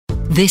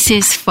This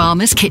is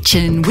Farmer's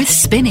Kitchen with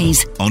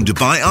Spinneys on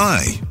Dubai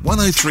Eye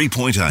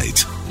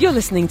 103.8. You're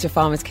listening to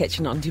Farmer's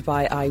Kitchen on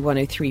Dubai Eye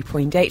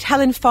 103.8.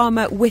 Helen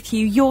Farmer with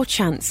you, your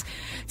chance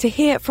to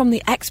hear from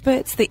the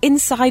experts, the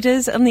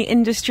insiders in the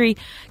industry,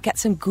 get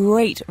some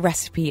great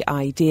recipe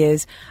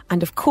ideas,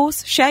 and of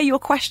course, share your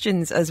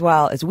questions as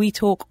well as we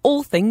talk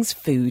all things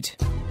food.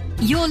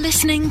 You're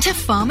listening to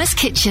Farmer's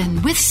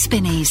Kitchen with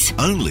Spinneys.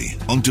 Only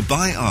on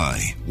Dubai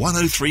Eye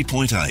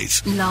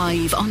 103.8.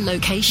 Live on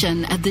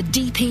location at the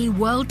DP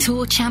World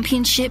Tour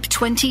Championship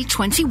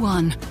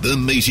 2021. The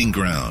meeting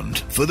ground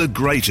for the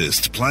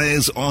greatest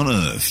players on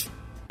earth.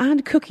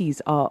 And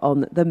cookies are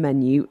on the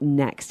menu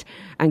next.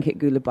 Ankit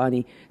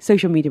Gulabani,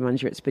 social media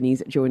manager at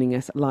Spinneys, joining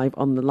us live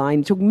on the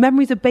line, talking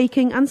memories of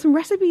baking and some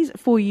recipes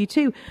for you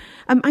too.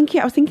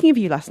 Ankit, I was thinking of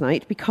you last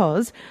night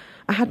because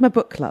I had my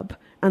book club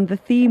and the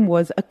theme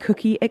was a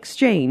cookie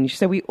exchange.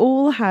 So we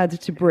all had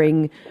to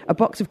bring a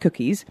box of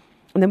cookies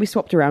and then we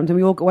swapped around and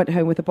we all went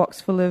home with a box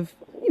full of,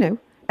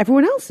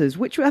 everyone else's,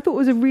 which I thought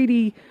was a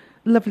really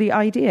lovely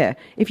idea.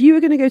 If you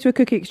were going to go to a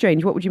cookie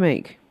exchange, what would you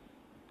make?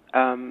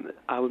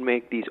 I would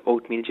make these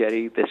oatmeal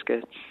jelly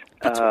biscuits.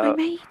 That's what I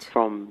made.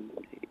 From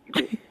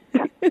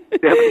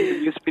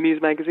the Spinneys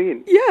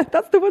magazine. Yeah,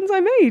 that's the ones I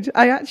made.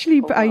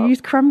 I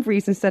used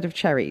cranberries instead of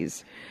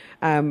cherries.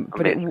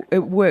 But it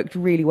worked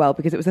really well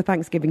because it was a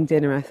Thanksgiving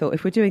dinner. I thought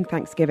if we're doing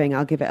Thanksgiving,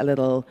 I'll give it a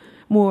little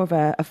more of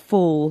a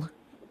full,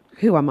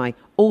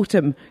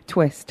 autumn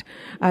twist.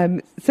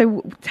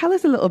 So tell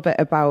us a little bit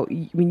about,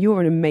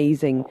 you're an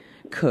amazing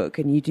cook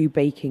and you do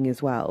baking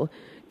as well.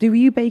 Were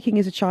you baking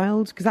as a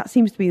child? Because that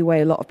seems to be the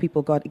way a lot of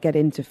people get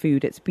into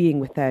food. It's being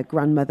with their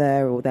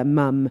grandmother or their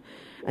mum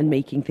and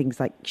making things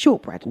like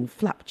shortbread and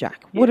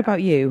flapjack. What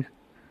about you?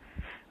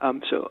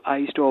 So I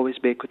used to always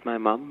bake with my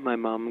mum. My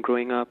mum,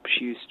 growing up,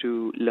 she used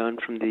to learn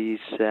from this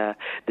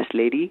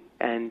lady,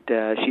 and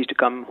she used to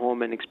come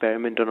home and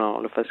experiment on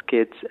all of us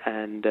kids.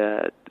 And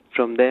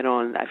from then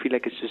on, I feel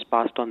like it's just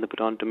passed on the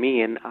baton to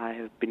me, and I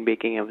have been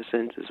baking ever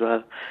since as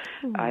well.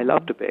 I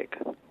love to bake.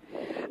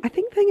 I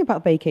think the thing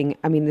about baking,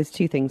 there's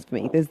two things for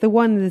me. There's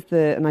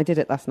and I did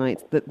it last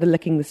night, the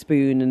licking the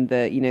spoon and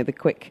the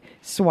quick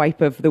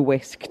swipe of the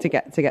whisk to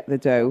get the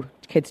dough.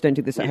 Kids don't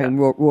do this at home.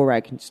 Raw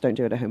egg, just don't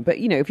do it at home. But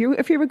if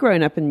you're a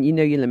grown up and you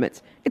know your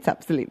limits, it's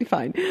absolutely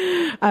fine.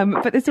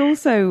 But there's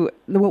also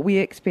what we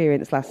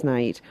experienced last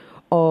night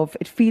of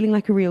it feeling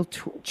like a real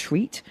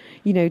treat.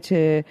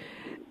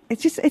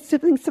 It's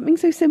something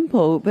so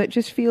simple that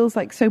just feels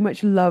like so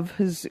much love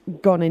has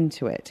gone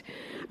into it.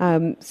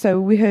 So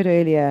we heard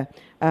earlier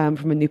from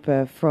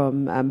Anupa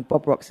from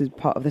Bob Rocks as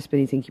part of the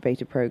Spinneys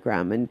Incubator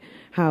program, and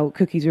how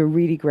cookies are a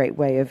really great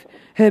way of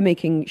her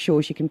making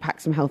sure she can pack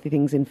some healthy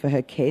things in for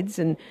her kids.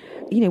 And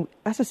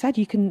as I said,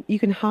 you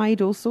can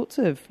hide all sorts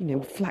of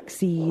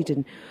flaxseed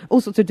and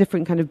all sorts of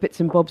different kind of bits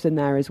and bobs in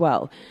there as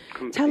well.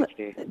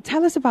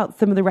 Tell us about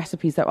some of the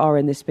recipes that are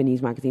in this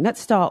Spinneys magazine.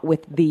 Let's start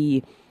with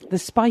the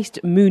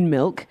spiced moon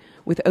milk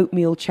with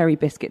oatmeal cherry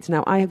biscuits.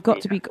 Now, I have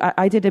got to be...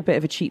 I did a bit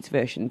of a cheats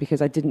version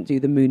because I didn't do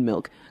the moon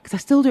milk, because I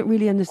still don't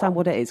really understand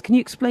what it is. Can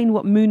you explain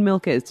what moon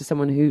milk is to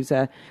someone who's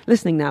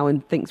listening now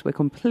and thinks we're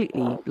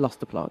completely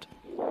lost the plot?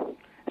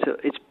 So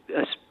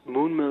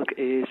moon milk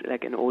is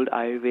like an old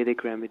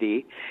Ayurvedic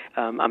remedy.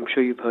 I'm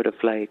sure you've heard of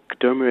like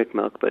turmeric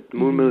milk, but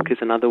moon milk is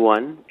another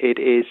one. It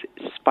is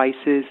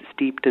spices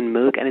steeped in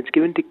milk, and it's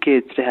given to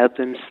kids to help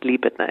them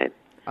sleep at night.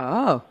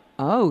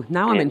 Oh,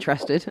 now I'm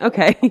interested.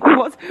 Okay,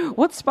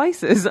 what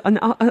spices and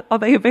are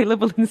they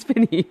available in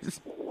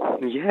Spinneys?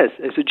 Yes,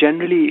 so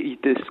generally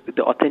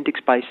the authentic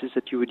spices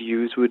that you would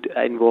use would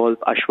involve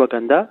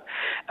ashwagandha,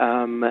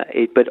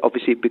 but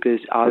obviously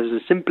because ours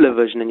is a simpler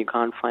version and you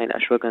can't find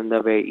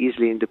ashwagandha very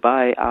easily in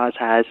Dubai, ours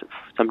has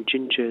some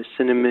ginger,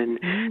 cinnamon,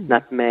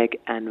 nutmeg,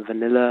 and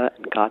vanilla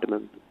and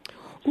cardamom.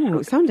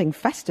 Ooh, sounding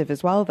festive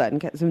as well then.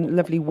 Get some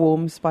lovely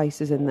warm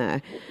spices in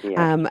there.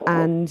 Yeah.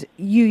 And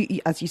you,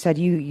 as you said,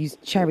 you use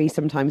cherries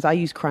sometimes. I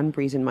used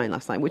cranberries in mine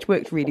last night, which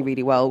worked really,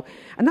 really well.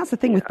 And that's the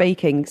thing with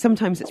baking.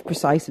 Sometimes it's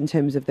precise in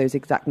terms of those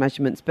exact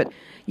measurements, but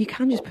you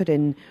can just put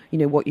in,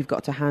 what you've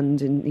got to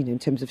hand and, in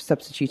terms of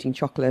substituting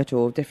chocolate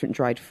or different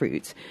dried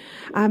fruits.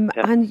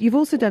 And you've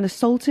also done a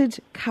salted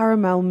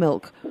caramel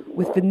milk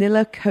with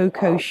vanilla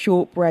cocoa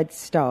shortbread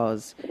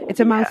stars. It's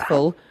a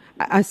mouthful.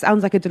 It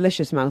sounds like a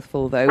delicious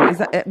mouthful, though. Is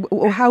that,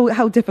 or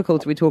how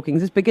difficult are we talking?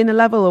 Is this beginner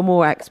level or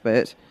more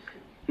expert?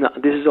 No,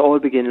 this is all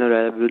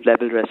beginner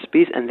level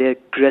recipes, and they're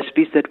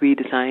recipes that we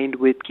designed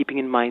with keeping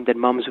in mind that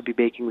mums will be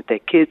baking with their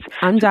kids.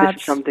 And dads.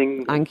 This is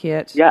something...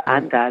 Ankit. Yeah,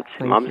 and dads.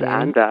 Mums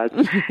and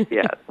dads.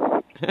 Yeah.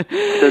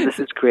 So this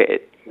is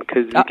great,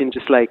 because you can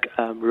just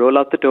roll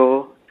out the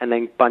dough and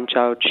then punch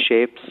out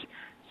shapes.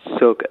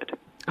 So good.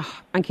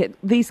 Ankit,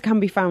 these can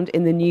be found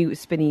in the new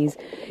Spinneys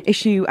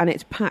issue, and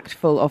it's packed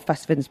full of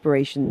festive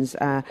inspirations.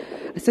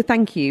 So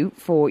thank you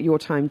for your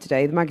time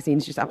today. The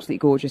magazine's just absolutely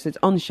gorgeous. It's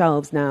on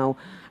shelves now,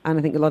 and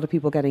I think a lot of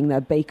people are getting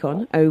their bake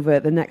on over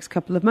the next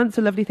couple of months.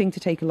 A lovely thing to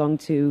take along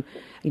to,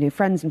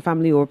 friends and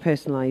family, or a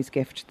personalised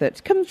gift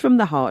that comes from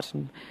the heart.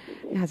 And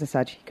As I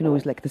said, you can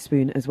always lick the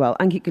spoon as well.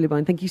 Ankit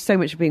Gulabine, thank you so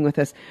much for being with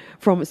us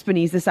from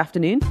Spinneys this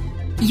afternoon.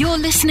 You're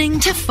listening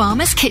to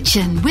Farmer's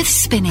Kitchen with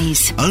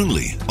Spinneys.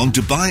 Only on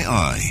Dubai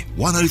Eye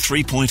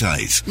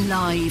 103.8.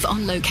 Live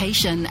on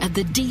location at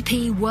the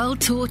DP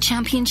World Tour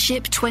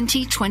Championship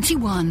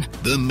 2021.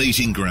 The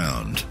meeting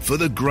ground for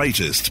the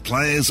greatest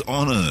players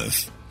on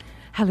earth.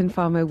 Helen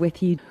Farmer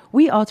with you.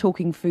 We are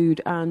talking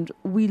food and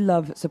we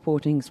love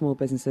supporting small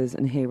businesses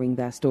and hearing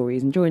their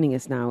stories. And joining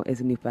us now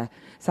is Anupa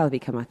Salvi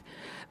Kamath.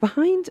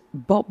 Behind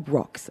Bob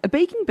Rocks, a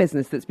baking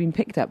business that's been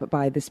picked up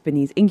by the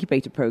Spinneys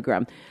Incubator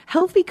Programme.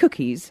 Healthy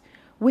cookies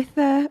with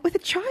a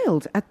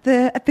child at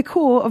the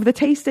core of the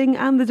tasting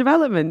and the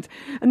development.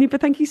 Anupa,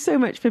 thank you so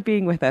much for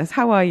being with us.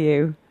 How are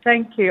you?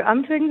 Thank you.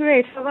 I'm doing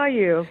great. How are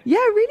you? Yeah,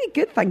 really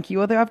good, thank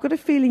you. Although I've got a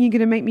feeling you're going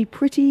to make me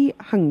pretty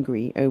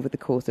hungry over the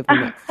course of the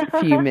next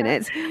few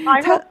minutes.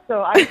 I hope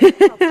so.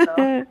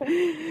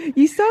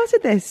 You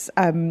started this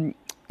kind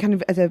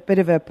of as a bit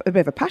of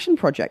a passion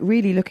project,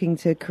 really looking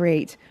to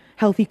create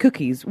healthy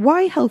cookies.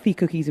 Why healthy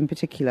cookies in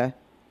particular?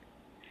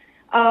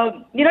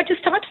 To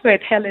start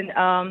with, Helen,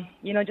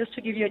 just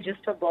to give you a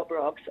gist of Bob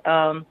Rocks,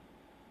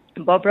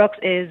 Bob Rocks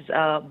is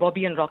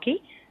Bobby and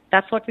Rocky.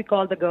 That's what we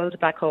call the girls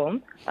back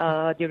home.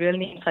 Their real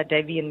names are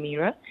Devi and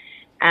Meera.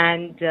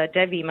 And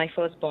Devi, my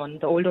firstborn,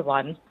 the older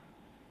one,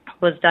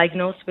 was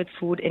diagnosed with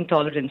food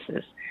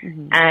intolerances.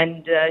 Mm-hmm.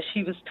 And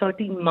she was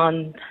 13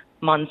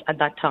 months at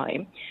that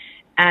time.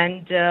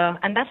 And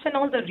that's when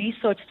all the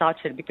research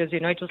started because,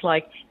 it was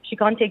like she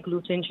can't take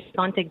gluten, she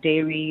can't take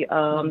dairy,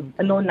 no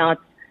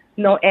nuts,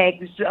 no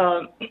eggs,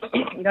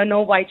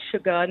 no white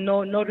sugar,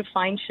 no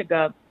refined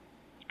sugar.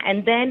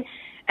 And then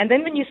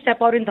when you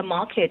step out in the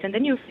market and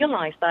then you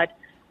realize that,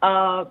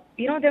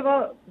 there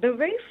were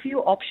very few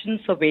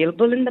options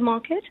available in the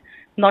market,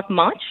 not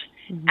much.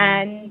 Mm-hmm.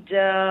 And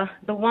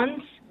the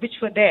ones which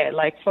were there,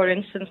 like, for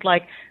instance,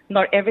 like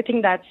not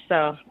everything that's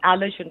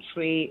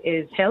allergen-free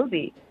is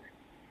healthy.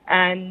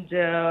 And,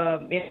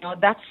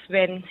 that's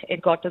when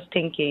it got us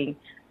thinking.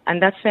 And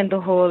that's when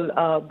the whole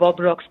Bob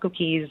Rocks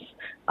cookies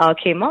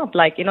came up.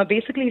 Like,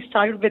 basically it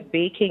started with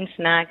baking,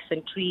 snacks,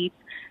 and treats.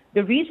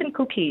 The reason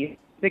cookies,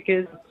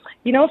 because,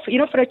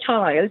 for a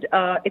child,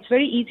 it's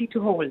very easy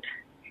to hold.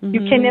 Mm-hmm.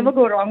 You can never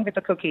go wrong with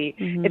a cookie.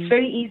 Mm-hmm. It's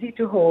very easy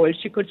to hold.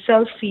 She could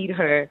self-feed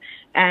her.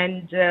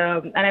 And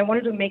I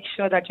wanted to make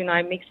sure that,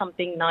 I make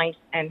something nice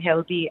and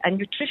healthy and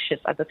nutritious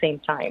at the same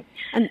time.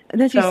 And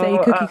as you say,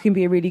 cookies can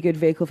be a really good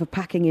vehicle for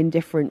packing in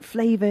different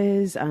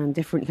flavors and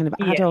different kind of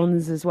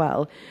add-ons as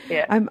well.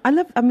 Yeah.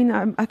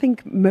 I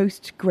think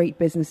most great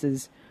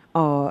businesses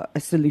are a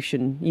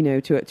solution,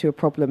 to a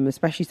problem,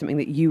 especially something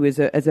that you as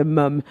a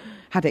mum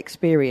had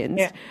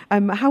experienced.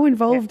 Yeah. How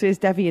involved is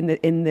Devi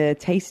in the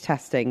taste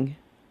testing?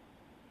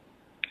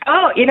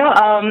 Oh,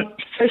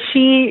 so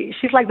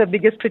she's like the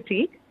biggest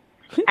critique.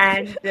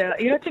 And,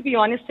 to be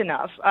honest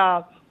enough,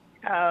 I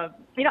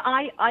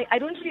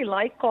don't really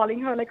like calling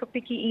her like a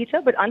picky eater,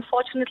 but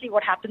unfortunately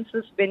what happens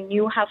is when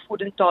you have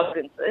food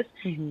intolerances,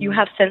 mm-hmm. you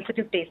have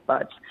sensitive taste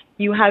buds.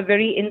 You have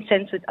very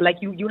insensitive, like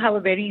you have a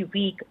very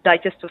weak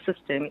digestive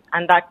system,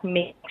 and that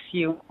makes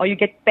you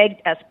get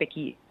pegged as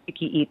picky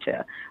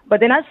eater. But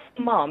then as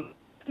mom,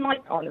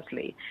 not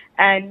honestly,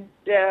 and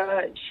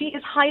she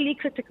is highly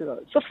critical.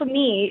 So for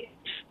me,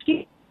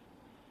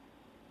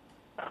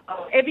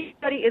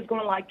 everybody is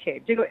going to like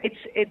it.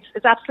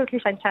 It's absolutely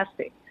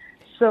fantastic.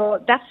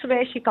 So that's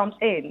where she comes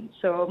in.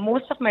 So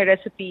most of my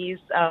recipes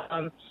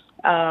are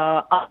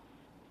by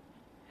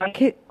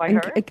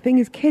her. The thing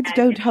is, kids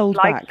don't hold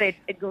back.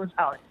 It goes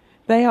out.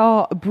 They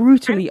are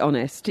brutally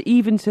honest,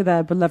 even to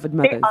their beloved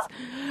mothers.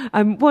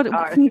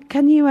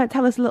 Can you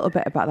tell us a little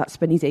bit about that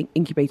Spinneys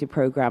Incubator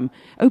Programme?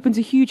 Opens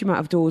a huge amount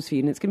of doors for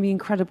you, and it's going to be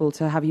incredible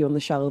to have you on the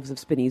shelves of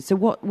Spinneys. So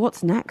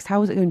what's next?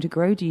 How is it going to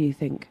grow, do you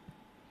think?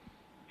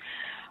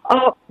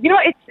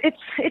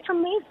 It's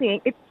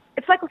amazing.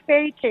 It's like a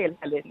fairy tale,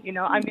 Helen.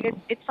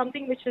 It's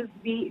something which is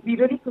we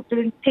really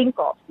didn't think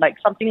of, like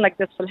something like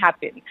this will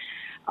happen.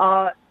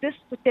 This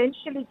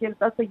potentially gives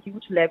us a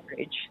huge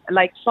leverage.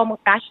 Like from a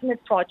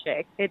passionate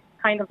project, it's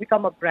kind of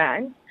become a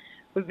brand,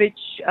 which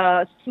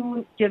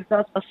soon gives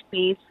us a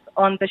space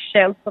on the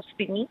shelves of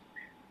Spinneys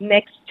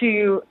next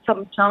to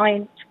some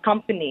giant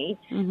company,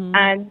 mm-hmm.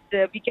 and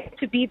we get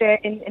to be there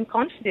in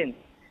confidence.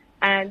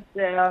 And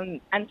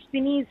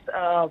Spinneys,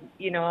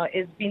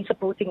 is been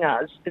supporting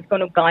us. It's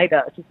going to guide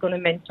us. It's going to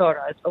mentor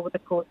us over the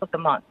course of the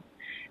month,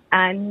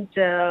 and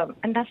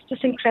that's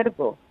just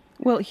incredible.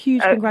 Well,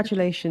 huge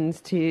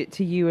congratulations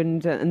to you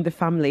and the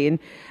family.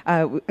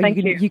 And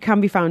you can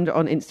be found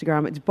on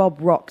Instagram. It's Bob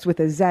Rocks with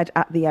a Z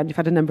at the end. You've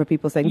had a number of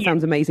people saying,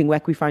 sounds amazing.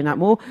 Where can we find out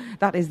more?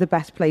 That is the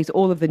best place.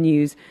 All of the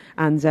news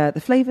and the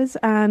flavours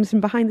and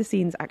some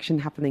behind-the-scenes action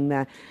happening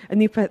there.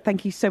 Anupa,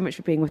 thank you so much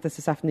for being with us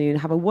this afternoon.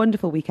 Have a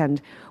wonderful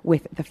weekend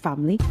with the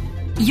family.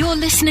 You're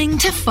listening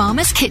to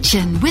Farmer's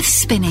Kitchen with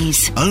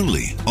Spinneys.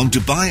 Only on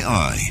Dubai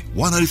Eye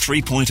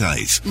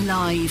 103.8.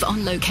 Live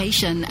on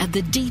location at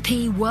the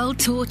DP World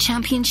Tour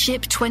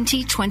Championship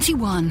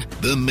 2021.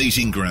 The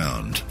meeting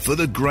ground for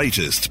the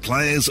greatest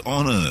players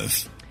on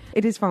earth.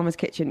 It is Farmer's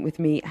Kitchen with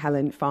me,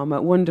 Helen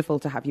Farmer. Wonderful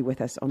to have you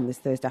with us on this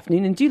Thursday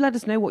afternoon. And do let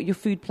us know what your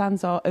food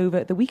plans are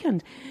over the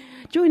weekend.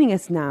 Joining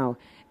us now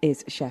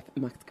is Chef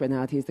Max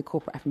Grenade. He is the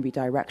Corporate F&B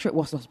Director at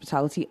Wassell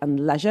Hospitality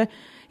and Leisure.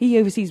 He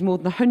oversees more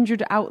than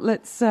 100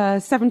 outlets,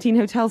 17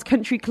 hotels,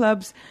 country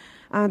clubs,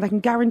 and I can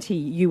guarantee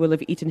you will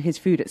have eaten his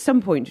food at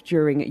some point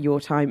during your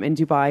time in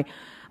Dubai.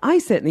 I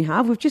certainly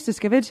have. We've just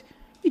discovered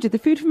you did the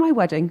food for my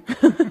wedding.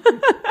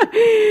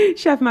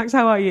 Chef Max,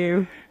 how are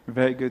you?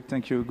 Very good,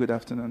 thank you. Good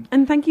afternoon.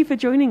 And thank you for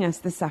joining us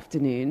this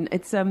afternoon.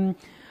 It's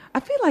I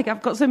feel like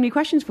I've got so many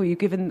questions for you,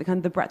 given the kind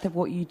of the breadth of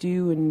what you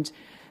do and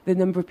the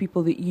number of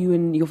people that you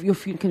and your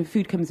food, kind of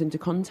food comes into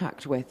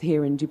contact with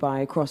here in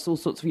Dubai across all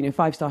sorts of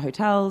 5-star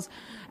hotels,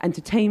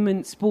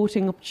 entertainment,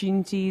 sporting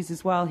opportunities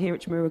as well here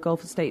at Jumeirah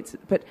Golf Estates.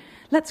 But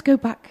let's go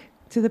back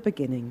to the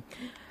beginning.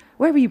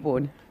 Where were you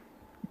born?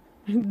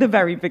 The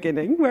very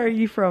beginning. Where are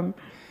you from?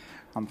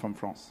 I'm from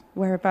France.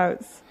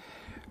 Whereabouts?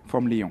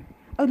 From Lyon.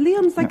 Oh,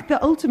 Lyon's like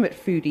the ultimate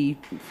foodie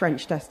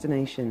French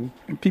destination.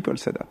 People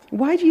say that.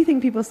 Why do you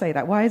think people say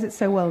that? Why is it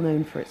so well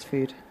known for its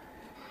food?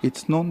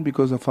 It's known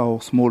because of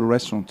our small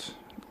restaurant.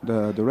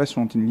 The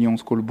restaurant in Lyon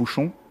is called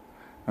Bouchon.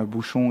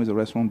 Bouchon is a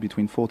restaurant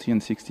between 40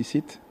 and 60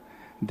 seats.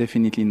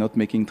 Definitely not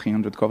making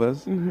 300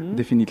 covers. Mm-hmm.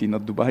 Definitely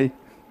not Dubai.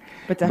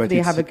 But definitely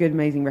have a good,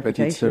 amazing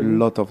reputation. But it's a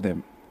lot of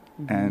them.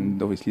 Mm-hmm.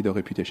 And obviously the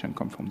reputation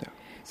comes from there.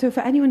 So for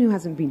anyone who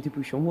hasn't been to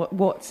Bouchon,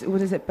 what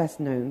is it best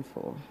known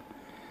for?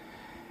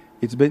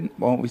 It's been,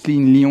 obviously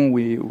in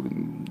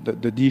Lyon,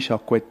 the dish are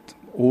quite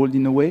old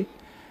in a way.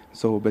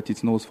 So, but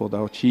it's known for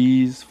our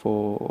cheese,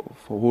 for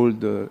all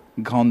the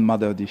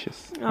grandmother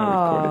dishes.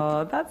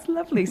 Oh, that's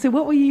lovely. So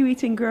what were you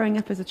eating growing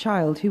up as a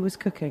child? Who was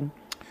cooking?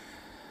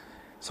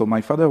 So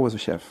my father was a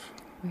chef.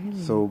 Really?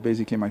 So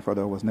basically my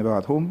father was never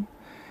at home.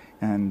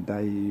 And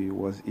I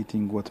was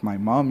eating what my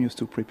mom used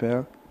to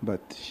prepare,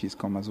 but she's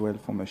come as well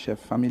from a chef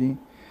family.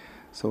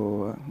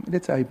 So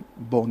let's say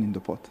born in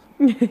the pot.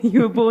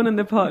 You were born in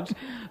the pot,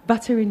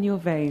 butter in your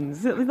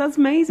veins. That's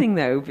amazing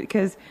though,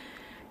 because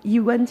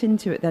you went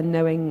into it then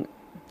knowing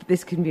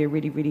this can be a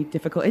really, really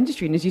difficult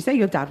industry. And as you say,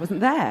 your dad wasn't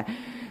there.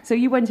 So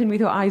you went in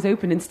with your eyes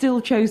open and still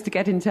chose to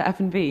get into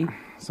F&B.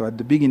 So at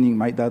the beginning,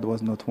 my dad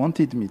was not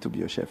wanted me to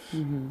be a chef.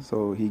 Mm-hmm.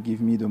 So he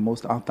gave me the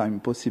most hard time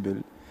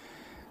possible.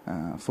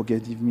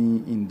 Forgetting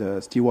me in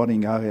the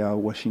stewarding area,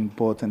 washing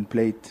pot and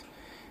plate,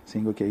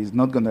 saying, okay, he's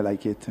not going to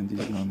like it and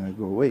he's going to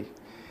go away.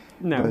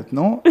 No. But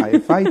no, I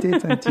fight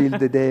it until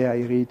the day I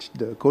reached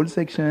the cold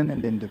section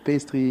and then the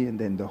pastry and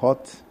then the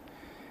hot.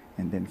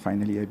 And then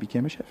finally I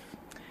became a chef.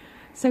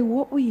 So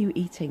what were you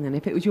eating then?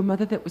 If it was your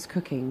mother that was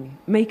cooking,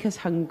 make us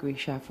hungry,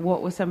 chef.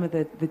 What were some of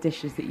the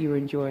dishes that you were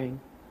enjoying?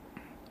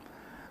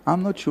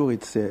 I'm not sure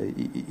it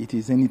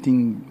is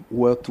anything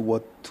worth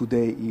what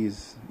today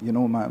is.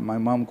 My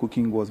mom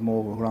cooking was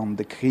more around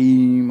the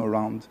cream,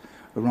 around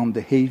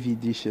the heavy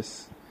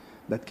dishes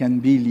that can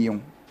be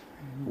Lyon,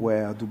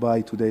 where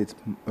Dubai today it's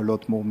a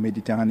lot more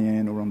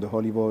Mediterranean, around the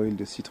olive oil,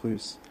 the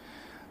citrus.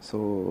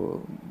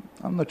 So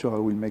I'm not sure I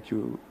will make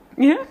you...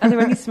 Yeah? Are there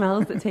any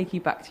smells that take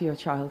you back to your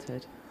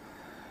childhood?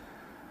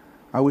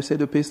 I would say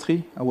the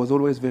pastry. I was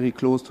always very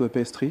close to a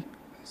pastry.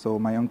 So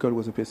my uncle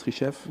was a pastry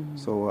chef,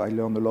 so I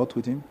learned a lot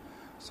with him.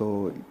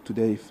 So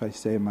today, if I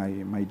say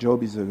my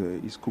job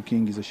is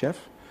cooking, is a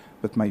chef,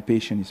 but my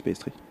passion is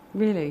pastry.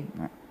 Really?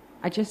 Yeah.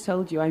 I just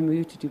told you I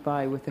moved to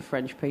Dubai with a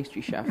French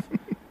pastry chef,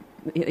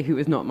 who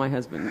is not my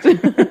husband.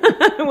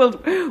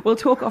 We'll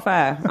talk off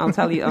air. I'll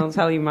tell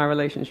you my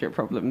relationship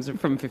problems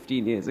from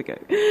 15 years ago.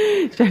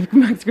 Chef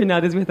Max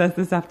Grenade is with us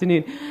this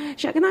afternoon.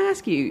 Chef, can I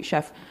ask you,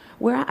 Chef?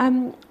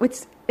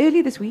 It's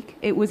earlier this week.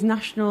 It was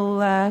National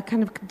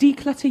kind of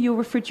Declutter Your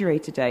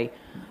Refrigerator Day.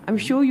 I'm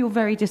sure you're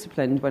very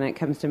disciplined when it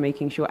comes to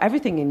making sure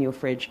everything in your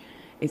fridge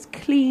is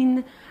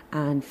clean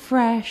and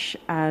fresh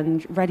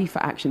and ready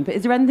for action. But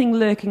is there anything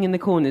lurking in the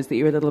corners that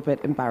you're a little bit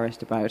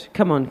embarrassed about?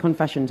 Come on,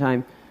 confession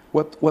time.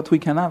 What we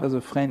can have as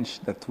a French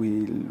that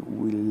we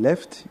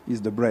left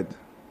is the bread,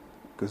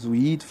 because we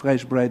eat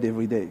fresh bread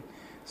every day.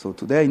 So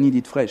today I need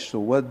it fresh. So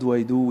what do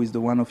I do with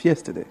the one of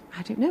yesterday?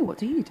 I don't know. What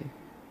do you do?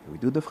 We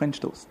do the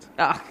French toast.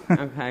 Ah,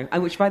 okay.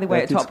 Which, by the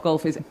way, at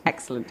Topgolf is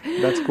excellent.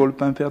 That's called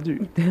pain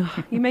perdu.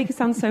 You make it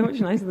sound so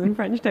much nicer than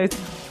French toast.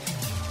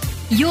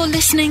 You're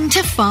listening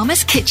to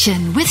Farmer's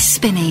Kitchen with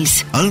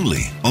Spinneys.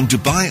 Only on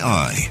Dubai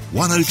Eye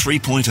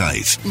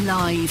 103.8.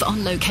 Live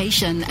on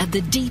location at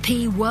the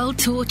DP World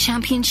Tour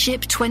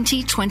Championship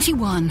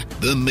 2021.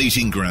 The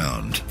meeting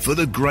ground for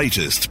the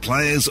greatest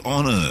players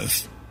on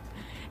earth.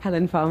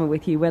 Helen Farmer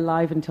with you. We're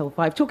live until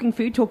 5. Talking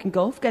food, talking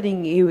golf,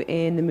 getting you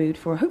in the mood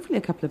for hopefully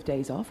a couple of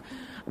days off.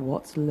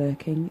 What's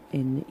lurking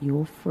in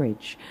your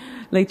fridge?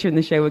 Later in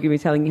the show, we're going to be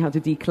telling you how to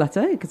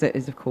declutter, because it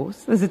is, of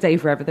course, there's a day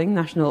for everything.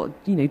 National,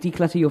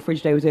 Declutter Your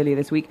Fridge Day was earlier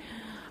this week.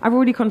 I've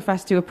already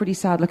confessed to a pretty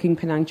sad-looking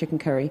Penang chicken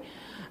curry.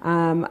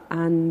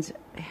 And,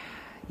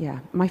 yeah,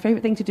 my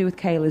favourite thing to do with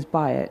kale is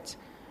buy it,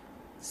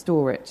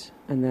 store it,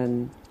 and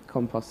then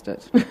compost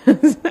it.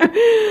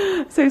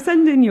 So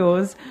send in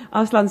yours.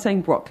 Arslan's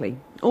saying broccoli.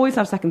 Always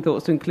have second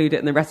thoughts to include it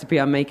in the recipe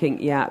I'm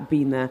making. Yeah,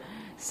 been there.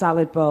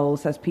 Salad bowl,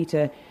 says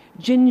Peter.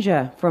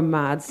 Ginger from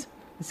Mads.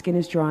 The skin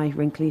is dry,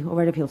 wrinkly,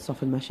 already feels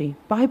soft and mushy.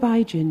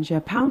 Bye-bye, ginger.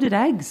 Pounded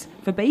eggs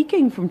for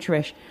baking from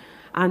Trish.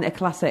 And a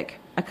classic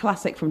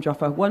from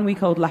Joffa. 1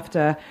 week old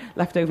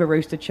leftover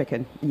roasted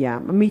chicken. Yeah,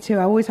 me too.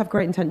 I always have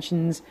great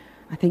intentions.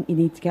 I think you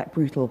need to get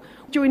brutal.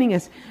 Joining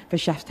us for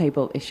Chef's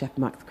Table is Chef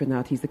Max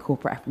Grenade. He's the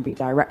corporate F&B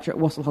director at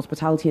Wassell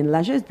Hospitality and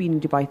Leisure. He's been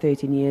in Dubai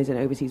 13 years and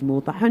oversees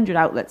more than 100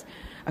 outlets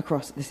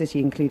across the city,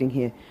 including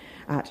here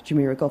at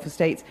Jumeirah Gulf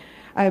Estates.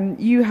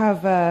 You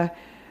have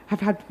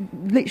had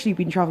literally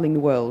been travelling the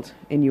world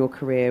in your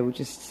career. We're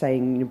just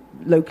saying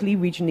locally,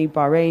 regionally,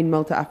 Bahrain,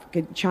 Malta,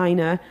 Africa,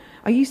 China.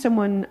 Are you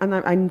someone, and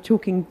I'm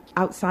talking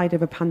outside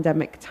of a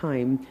pandemic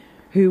time,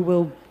 who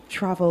will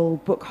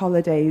travel, book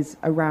holidays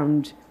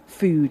around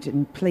food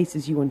and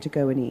places you want to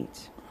go and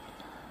eat?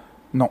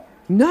 No.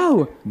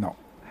 No? No.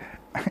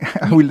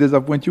 I will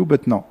disappoint you,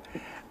 but no.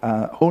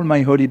 All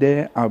my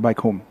holidays are back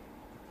home.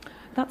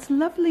 That's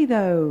lovely,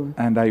 though.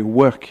 And I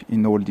work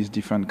in all these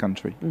different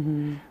countries.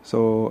 Mm-hmm.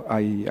 So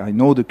I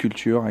know the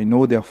culture, I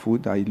know their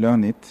food, I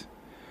learn it.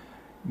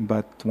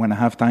 But when I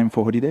have time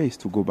for holidays,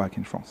 to go back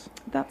in France.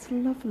 That's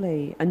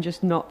lovely. And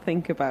just not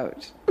think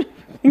about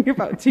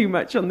too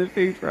much on the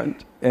food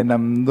front. And I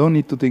don't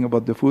need to think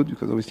about the food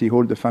because obviously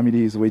all the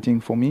family is waiting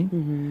for me.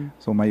 Mm-hmm.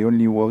 So my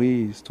only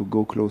worry is to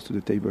go close to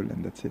the table,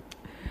 and that's it.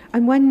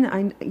 And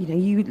when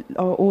you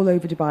are all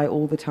over Dubai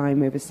all the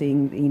time,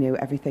 overseeing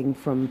everything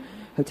from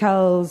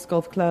hotels,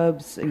 golf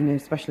clubs,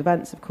 special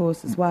events, of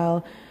course, as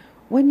well.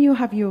 When you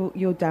have your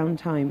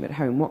downtime at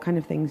home, what kind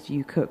of things do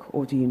you cook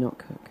or do you not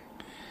cook?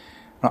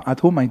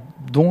 At home, I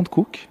don't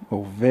cook,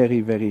 or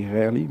very, very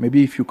rarely.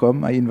 Maybe if you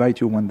come, I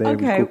invite you one day.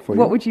 Okay, I will cook for you.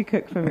 What would you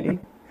cook for me?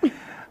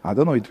 I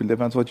don't know. It will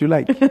depend what you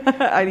like.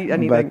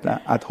 Anything. But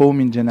at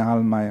home, in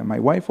general, my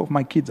wife or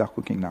my kids are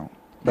cooking now.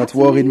 That's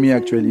worried me,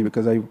 actually,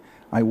 because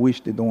I wish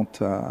they don't.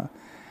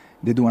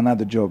 They do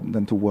another job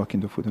than to work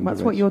in the food and beverage.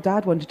 That's what your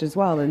dad wanted as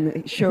well,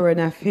 and sure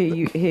enough, here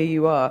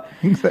you are.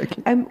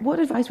 Exactly. What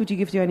advice would you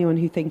give to anyone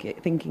who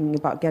thinking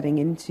about getting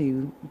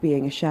into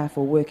being a chef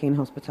or working in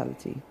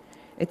hospitality?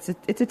 It's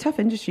a tough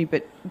industry,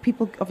 but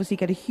people obviously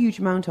get a huge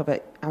amount of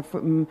it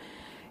from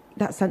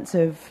that sense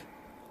of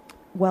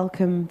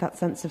welcome, that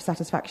sense of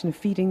satisfaction of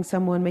feeding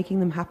someone, making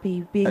them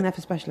happy, being there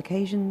for special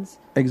occasions.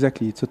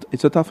 Exactly.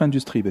 It's a tough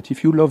industry, but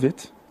if you love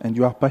it and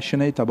you are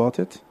passionate about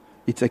it,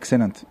 it's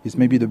excellent. It's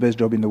maybe the best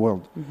job in the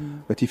world. Mm-hmm.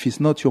 But if it's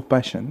not your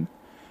passion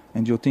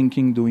and you're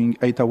thinking doing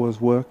 8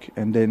 hours work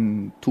and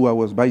then 2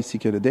 hours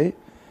bicycle a day,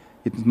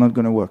 it's not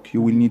going to work.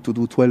 You will need to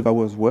do 12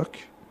 hours work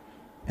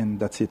and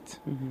that's it.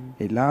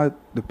 Mm-hmm. And là,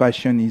 the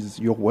passion is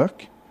your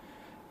work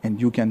and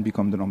you can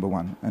become the number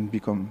one and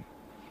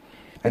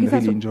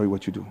really enjoy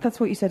what you do. That's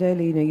what you said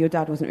earlier. Your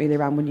dad wasn't really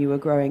around when you were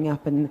growing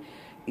up, and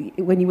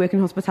when you work in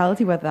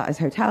hospitality, whether that is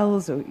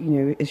hotels or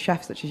as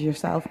chefs such as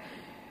yourself,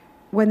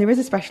 when there is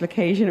a special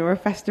occasion or a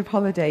festive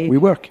holiday, we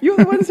work. You're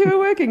the ones who are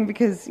working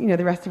because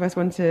the rest of us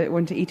want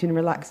to eat and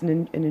relax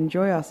and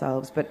enjoy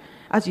ourselves. But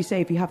as you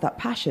say, if you have that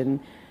passion,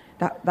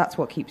 that's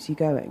what keeps you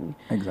going.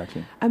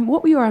 Exactly. And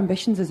what were your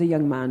ambitions as a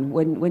young man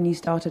when you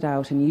started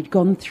out and you'd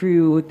gone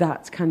through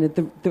that kind of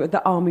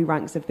the army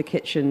ranks of the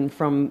kitchen,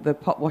 from the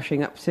pot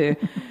washing up to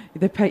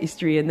the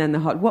pastry and then the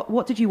hot?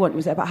 What did you want?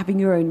 Was it about having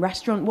your own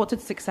restaurant? What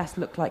did success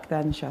look like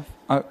then, chef?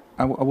 I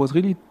was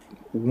really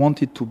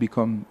wanted to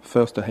become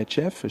first a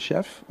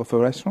chef of a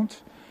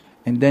restaurant,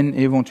 and then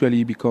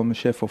eventually become a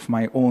chef of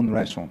my own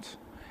restaurant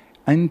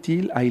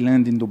until I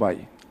land in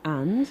Dubai.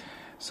 And?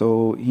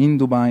 So in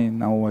Dubai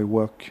now I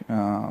work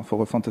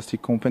for a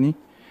fantastic company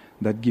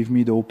that gives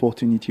me the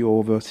opportunity of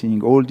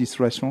overseeing all these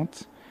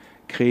restaurants,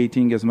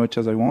 creating as much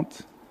as I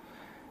want.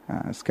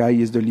 Sky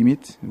is the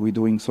limit. We're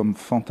doing some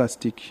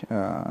fantastic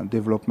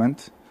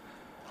development.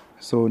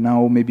 So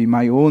now maybe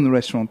my own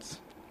restaurant,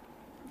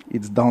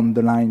 it's down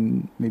the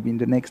line maybe in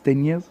the next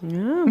 10 years.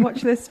 Yeah,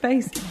 watch this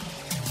space.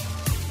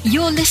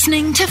 You're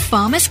listening to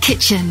Farmer's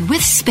Kitchen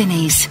with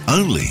Spinneys.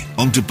 Only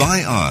on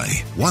Dubai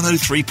Eye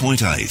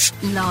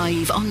 103.8.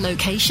 Live on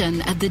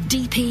location at the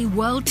DP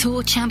World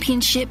Tour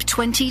Championship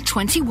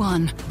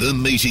 2021. The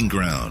meeting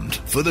ground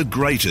for the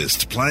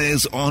greatest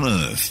players on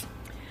earth.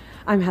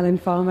 I'm Helen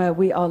Farmer.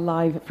 We are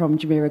live from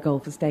Jumeirah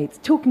Golf Estates.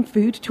 Talking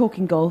food,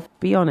 talking golf.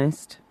 Be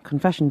honest,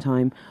 confession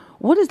time.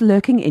 What is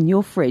lurking in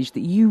your fridge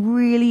that you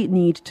really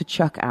need to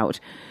chuck out?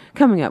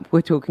 Coming up,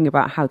 we're talking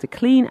about how to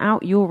clean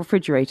out your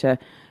refrigerator.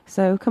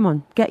 So come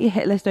on, get your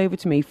hit list over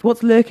to me.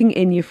 What's lurking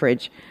in your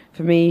fridge?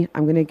 For me,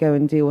 I'm going to go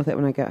and deal with it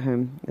when I get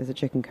home. There's a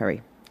chicken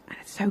curry. And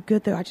it's so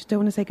good, though. I just don't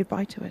want to say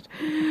goodbye to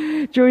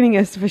it. Joining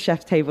us for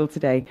Chef's Table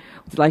today,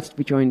 I'm delighted to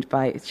be joined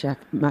by Chef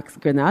Max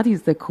Grenade.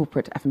 He's the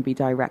corporate F&B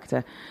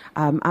director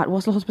at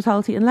Wassell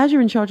Hospitality and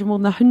Leisure, in charge of more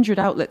than 100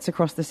 outlets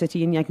across the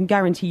city. And I can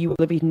guarantee you will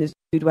have eaten this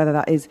food, whether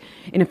that is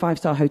in a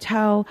 5-star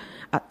hotel,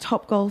 at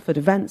Topgolf, at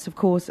events, of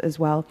course, as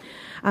well.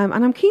 And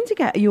I'm keen to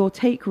get your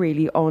take,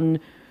 really, on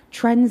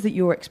trends that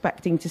you're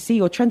expecting to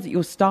see, or trends that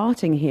you're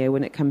starting here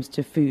when it comes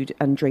to food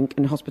and drink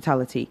and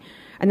hospitality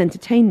and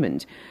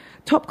entertainment.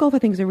 Topgolf, I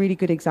think, is a really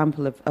good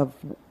example of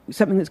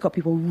something that's got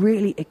people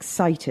really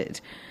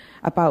excited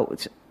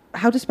about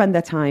how to spend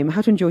their time,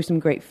 how to enjoy some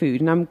great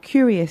food. And I'm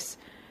curious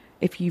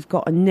if you've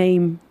got a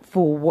name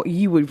for what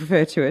you would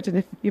refer to it, and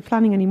if you're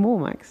planning any more,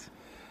 Max.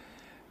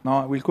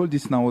 Now, we'll call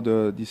this now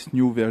this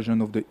new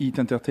version of the Eat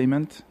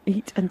Entertainment.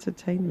 Eat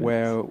Entertainment.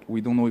 Where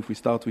we don't know if we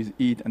start with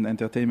Eat and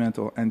Entertainment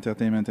or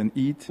Entertainment and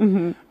Eat,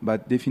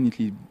 but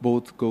definitely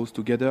both goes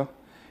together,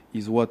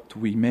 is what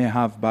we may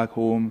have back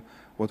home,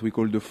 what we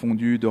call the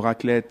fondue, the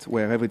raclette,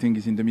 where everything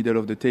is in the middle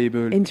of the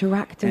table.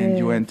 Interactive. And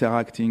you're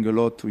interacting a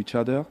lot to each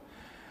other.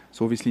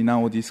 So obviously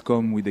now this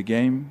comes with the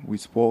game,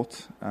 with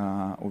sport.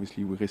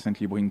 Obviously we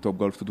recently bring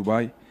Topgolf to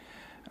Dubai.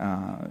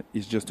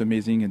 It's just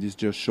amazing, and it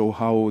just shows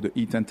how the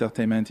Eat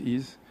Entertainment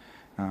is.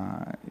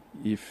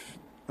 If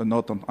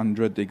not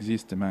 100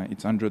 exists,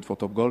 it's 100 for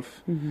Topgolf.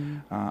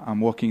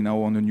 I'm working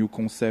now on a new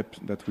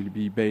concept that will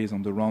be based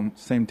on the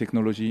same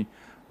technology,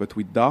 but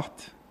with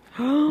dart.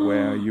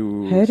 Where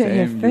you heard it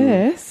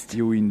here first.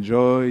 You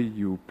enjoy,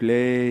 you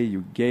play,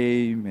 you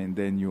game, and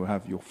then you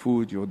have your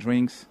food, your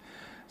drinks.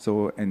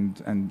 So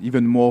and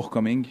even more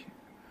coming.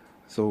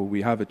 So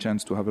we have a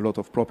chance to have a lot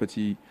of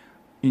property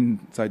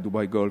inside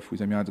Dubai Golf with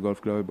Emirates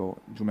Golf Club or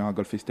Jumeirah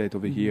Golf Estate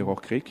over here or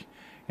Creek,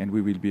 and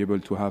we will be able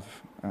to have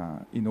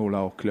in all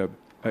our club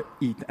a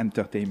Eat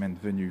Entertainment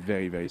venue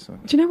very, very soon.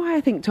 Do you know why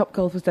I think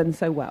Topgolf has done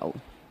so well?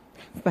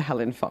 The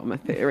Helen Farmer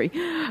theory.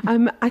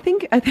 I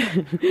think.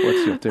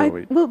 What's your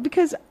theory? Well,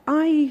 because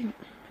I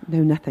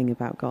know nothing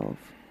about golf,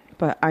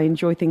 but I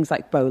enjoy things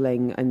like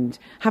bowling and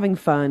having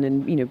fun,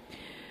 and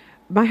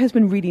my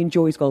husband really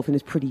enjoys golf and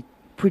is pretty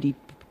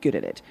good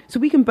at it. So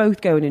we can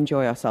both go and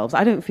enjoy ourselves.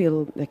 I don't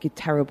feel like a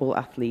terrible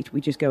athlete. We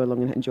just go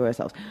along and enjoy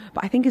ourselves.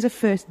 But I think as a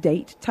first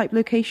date type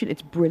location,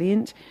 it's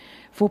brilliant.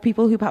 For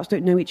people who perhaps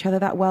don't know each other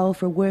that well,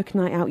 for a work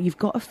night out, you've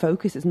got to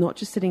focus. It's not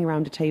just sitting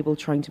around a table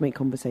trying to make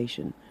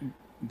conversation.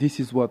 This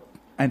is what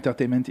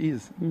entertainment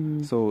is.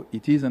 So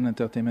it is an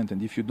entertainment,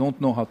 and if you don't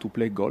know how to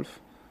play golf,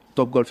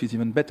 Topgolf is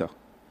even better.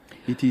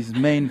 It is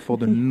meant for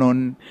the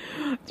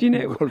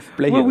non-golf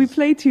players. Well, we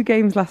played 2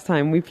 games last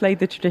time. We played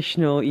the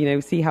traditional,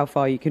 see how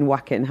far you can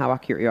whack it and how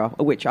accurate you are,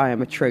 which I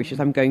am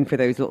atrocious. I'm going for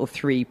those little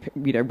 3,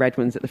 red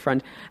ones at the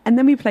front. And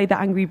then we played the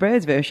Angry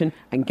Birds version,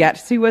 and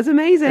guess who was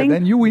amazing? And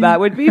then you win. That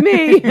would be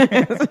me.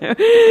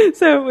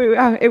 so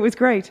it was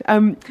great.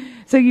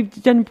 So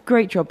you've done a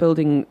great job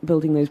building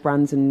those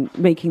brands and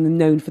making them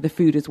known for the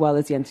food as well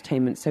as the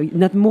entertainment. So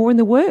nothing more in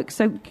the works.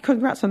 So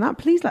congrats on that.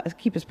 Please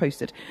keep us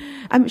posted.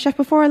 Chef,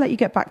 before I let you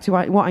get back to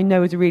what I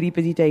know is a really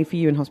busy day for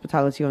you in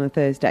hospitality on a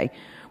Thursday,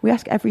 we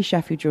ask every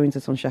chef who joins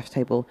us on Chef's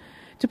Table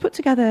to put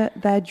together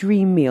their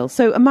dream meal.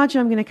 So imagine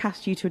I'm going to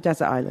cast you to a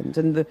desert island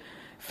and the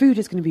food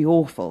is going to be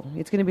awful.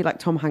 It's going to be like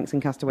Tom Hanks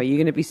in Castaway. You're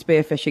going to be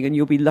spearfishing and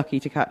you'll be lucky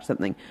to catch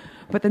something.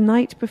 But the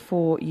night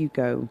before you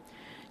go,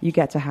 you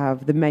get to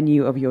have the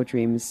menu of your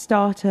dreams: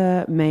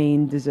 starter,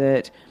 main,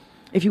 dessert.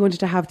 If you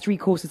wanted to have 3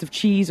 courses of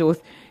cheese or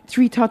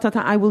 3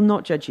 tartare, I will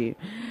not judge you.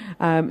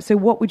 So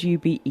what would you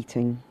be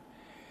eating?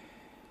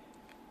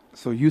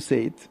 So you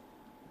say it,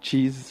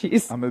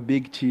 cheese. I'm a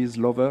big cheese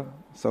lover.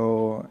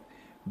 So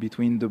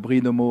between the Brie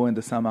de Meaux and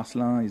the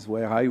Saint-Marcelin is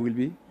where I will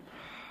be.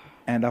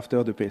 And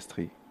after the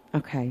pastry.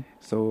 Okay.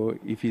 So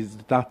if it's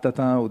the tarte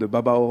tatin or the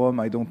baba au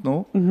rhum, I don't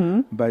know.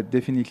 But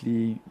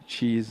definitely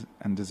cheese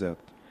and dessert.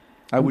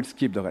 I would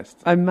skip the rest.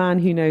 A man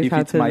who knows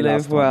how to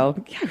live well.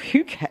 Yeah,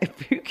 who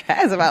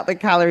cares about the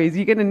calories?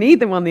 You're going to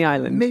need them on the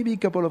island. Maybe a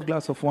couple of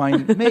glasses of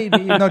wine.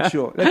 Maybe, not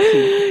sure. Let's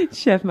see.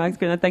 Chef Max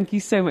Griner, thank you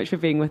so much for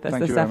being with us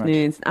this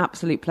afternoon. It's an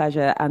absolute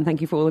pleasure. And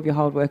thank you for all of your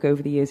hard work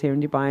over the years here in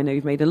Dubai. I know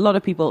you've made a lot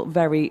of people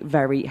very,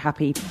 very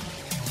happy.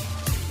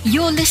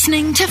 You're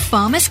listening to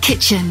Farmer's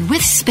Kitchen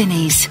with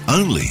Spinneys.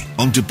 Only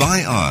on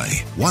Dubai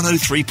Eye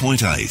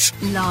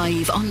 103.8.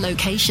 Live on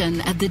location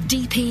at the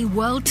DP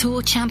World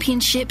Tour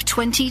Championship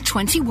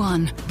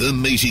 2021. The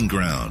meeting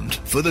ground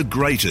for the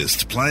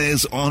greatest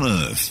players on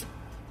earth.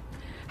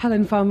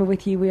 Helen Farmer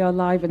with you. We are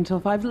live until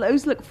 5.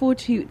 Loads to look forward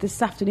to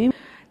this afternoon.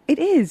 It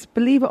is,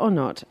 believe it or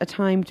not, a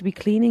time to be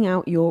cleaning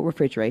out your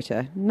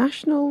refrigerator.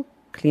 National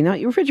Clean Out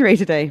Your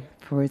Refrigerator Day,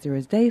 for there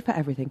is a day for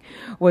everything,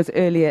 was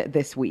earlier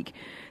this week.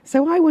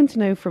 So I want to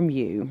know from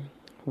you,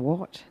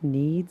 what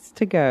needs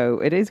to go?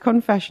 It is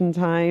confession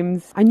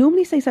times. I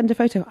normally say send a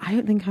photo. I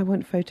don't think I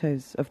want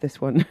photos of this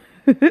one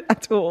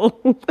at all.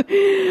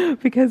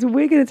 Because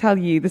we're going to tell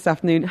you this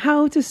afternoon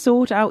how to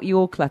sort out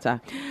your clutter.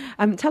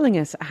 Telling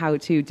us how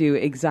to do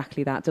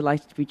exactly that.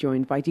 Delighted to be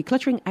joined by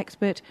decluttering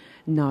expert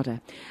Nada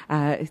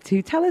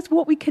to tell us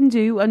what we can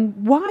do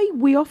and why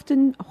we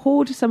often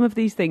hoard some of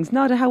these things.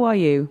 Nada, how are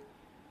you?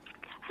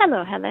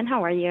 Hello, Helen.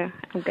 How are you?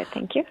 I'm good,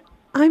 thank you.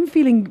 I'm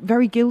feeling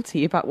very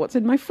guilty about what's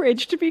in my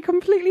fridge, to be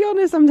completely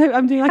honest. I'm doing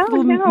like a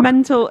little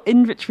mental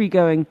inventory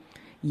going,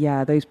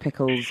 yeah, those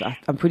pickles,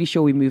 I'm pretty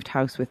sure we moved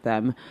house with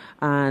them.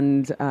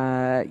 And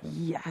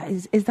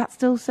is that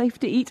still safe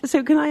to eat?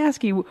 So can I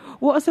ask you,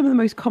 what are some of the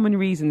most common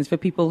reasons for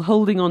people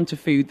holding on to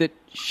food that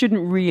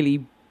shouldn't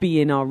really be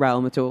in our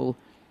realm at all?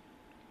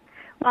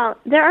 Well,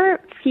 there are a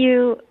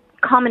few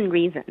common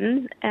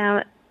reasons.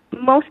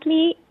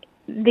 Mostly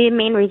the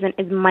main reason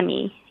is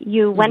money.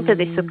 You went to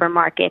the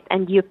supermarket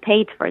and you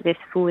paid for this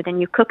food and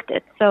you cooked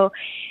it. So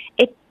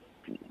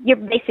you're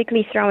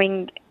basically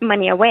throwing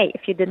money away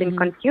if you didn't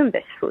consume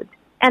this food.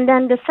 And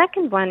then the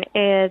second one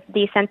is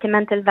the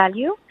sentimental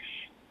value,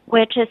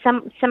 which is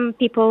some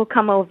people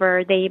come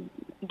over, they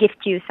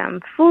gift you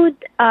some food.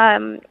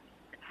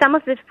 Some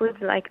of the foods,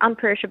 like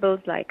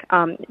unperishables, like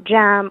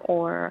jam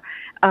or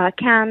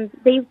cans,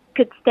 they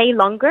could stay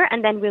longer,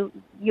 and then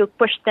you'll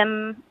push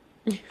them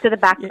to the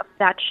back of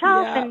that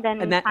shelf, and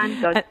then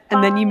time goes by.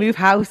 And then you move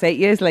house 8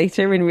 years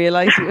later and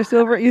realise you're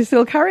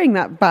still carrying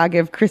that bag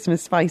of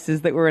Christmas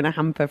spices that were in a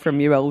hamper from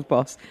your old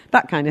boss.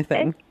 That kind of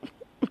thing.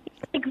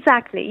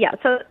 Exactly. Yeah.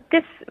 So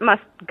this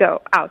must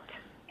go out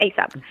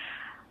ASAP.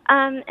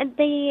 And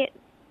the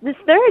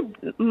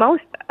third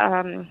most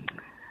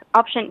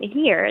option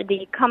here,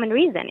 the common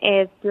reason,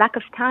 is lack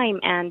of time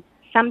and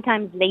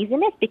sometimes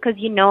laziness, because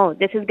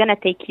this is going to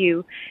take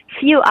you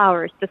few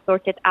hours to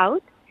sort it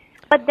out.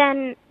 But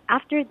then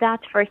after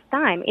that first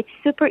time, it's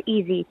super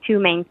easy to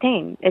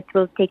maintain. It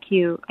will take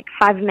you like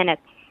 5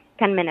 minutes,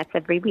 10 minutes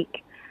every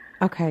week.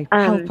 Okay,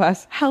 help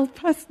us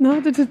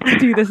now to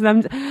do this.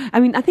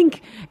 I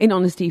think, in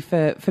honesty,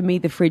 for me,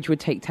 the fridge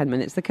would take 10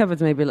 minutes. The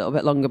cupboards maybe a little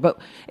bit longer.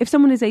 But if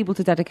someone is able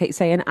to dedicate,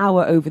 say, an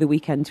hour over the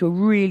weekend to a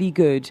really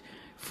good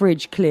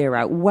fridge clear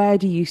out, where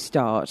do you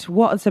start?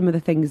 What are some of the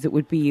things that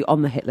would be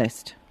on the hit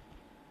list?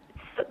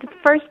 So the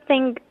first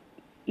thing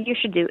you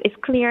should do is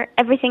clear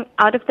everything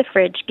out of the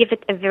fridge. Give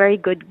it a very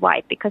good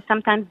wipe, because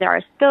sometimes there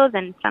are spills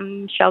and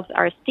some shelves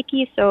are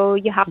sticky, so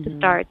you have to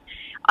start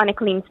on a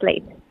clean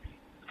slate.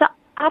 So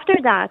after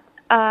that,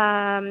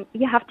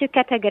 you have to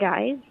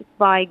categorize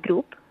by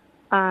group.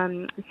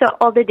 So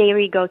all the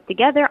dairy goes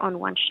together on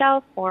one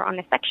shelf or on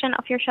a section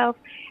of your shelf,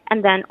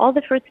 and then all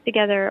the fruits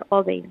together,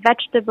 all the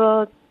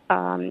vegetables,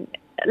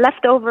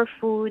 leftover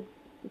food,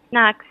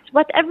 snacks,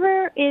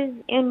 whatever is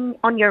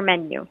on your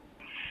menu.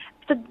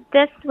 So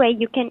this way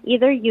you can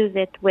either use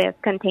it with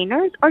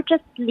containers or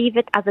just leave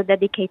it as a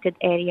dedicated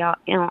area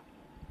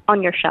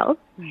on your shelf.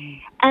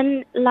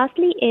 And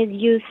lastly is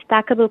use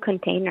stackable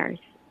containers.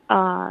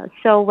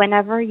 So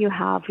whenever you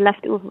have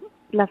left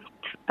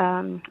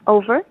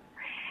over,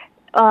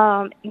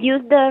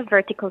 use the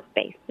vertical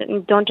space.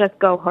 Don't just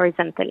go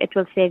horizontal. It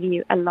will save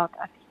you a lot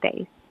of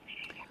space.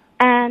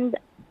 And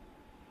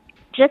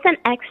just an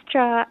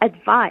extra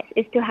advice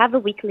is to have a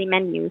weekly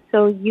menu,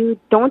 so you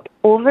don't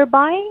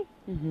overbuy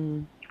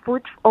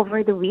food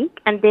over the week,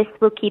 and this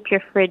will keep your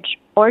fridge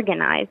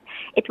organized.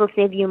 It will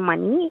save you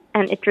money,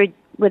 and it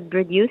would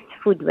reduce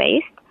food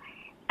waste.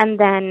 And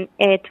then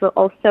it will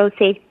also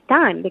save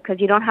time, because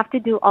you don't have to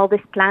do all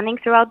this planning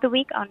throughout the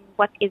week on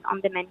what is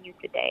on the menu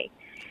today.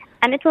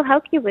 And it will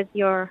help you with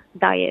your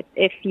diet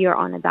if you're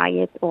on a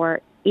diet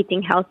or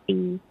eating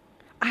healthy.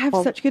 I have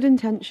such good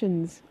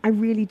intentions. I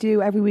really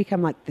do. Every week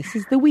I'm like, this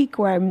is the week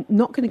where I'm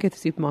not going to go to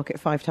the supermarket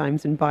 5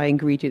 times and buy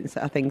ingredients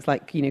that are things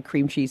like,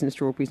 cream cheese and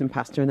strawberries and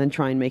pasta and then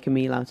try and make a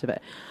meal out of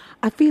it.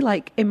 I feel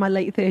like in my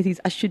late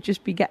 30s, I should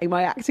just be getting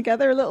my act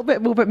together a little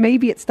bit more, but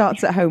maybe it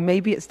starts at home.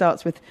 Maybe it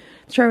starts with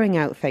throwing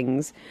out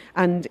things.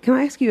 And can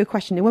I ask you a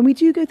question? When we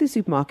do go to the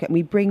supermarket and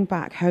we bring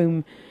back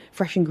home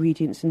fresh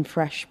ingredients and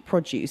fresh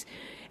produce,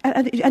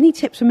 any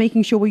tips for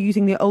making sure we're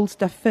using the old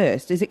stuff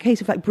first? Is it a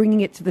case of like bringing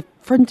it to the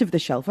front of the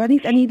shelf? Any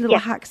little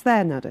hacks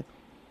there, Nada?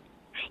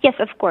 Yes,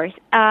 of course.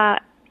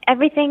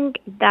 Everything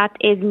that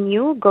is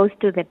new goes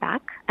to the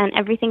back, and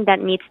everything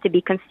that needs to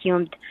be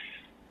consumed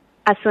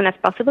as soon as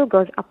possible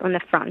goes up on the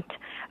front.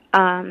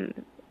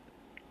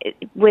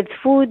 With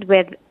food,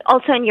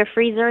 also in your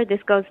freezer,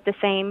 this goes the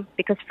same,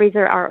 because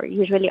freezer are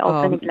usually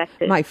also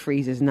neglected. My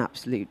freezer's an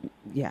absolute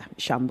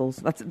shambles.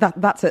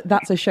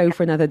 That's a show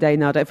for another day,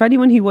 Nada. For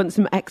anyone who wants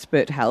some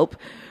expert help,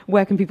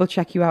 where can people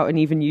check you out and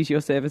even use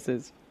your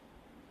services?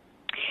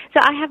 So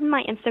I have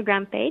my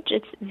Instagram page.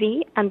 It's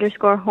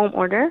 _home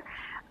order.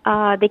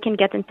 They can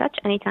get in touch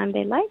anytime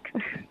they like.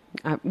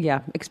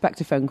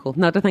 Expect a phone call.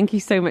 Nada, thank you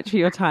so much for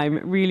your time.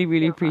 Really,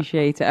 really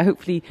appreciate it.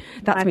 Hopefully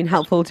that's been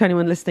helpful to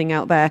anyone listening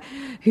out there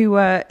who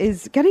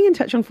is getting in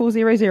touch on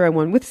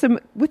 4001 with some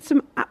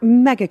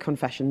mega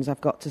confessions,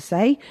 I've got to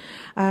say.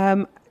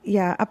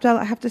 Abdel,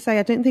 I have to say,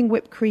 I don't think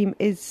whipped cream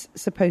is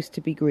supposed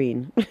to be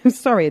green.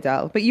 Sorry,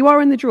 Adele, but you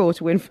are in the draw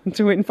to win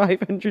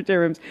 500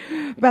 dirhams.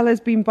 Bella's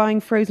been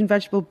buying frozen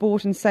vegetable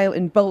bought and sale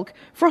in bulk,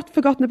 froth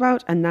forgotten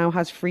about, and now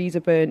has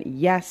freezer burn.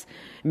 Yes,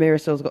 Mira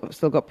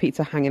still got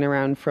pizza hanging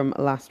around from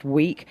last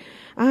week.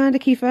 And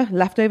Akifa,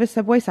 leftover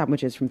Subway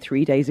sandwiches from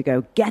 3 days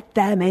ago. Get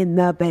them in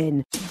the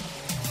bin.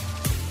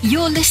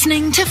 You're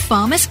listening to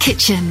Farmer's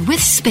Kitchen with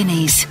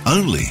Spinneys.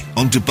 Only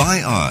on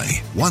Dubai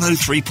Eye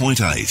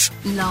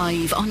 103.8.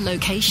 Live on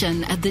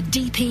location at the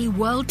DP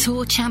World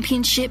Tour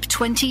Championship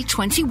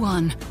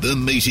 2021. The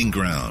meeting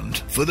ground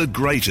for the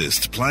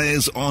greatest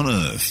players on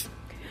earth.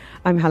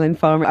 I'm Helen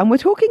Farmer, and we're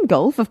talking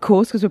golf, of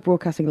course, because we're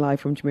broadcasting live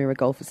from Jumeirah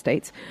Golf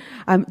Estates.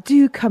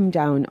 Do come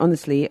down,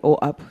 honestly,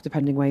 or up,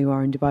 depending where you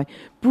are in Dubai.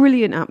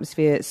 Brilliant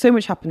atmosphere, so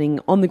much happening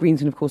on the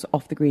greens and, of course,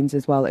 off the greens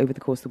as well over the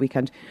course of the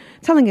weekend.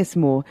 Telling us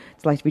more,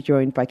 delighted to be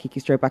joined by Kiki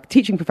Stroback,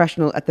 teaching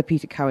professional at the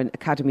Peter Cowan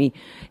Academy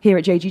here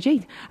at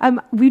JGG.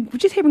 We were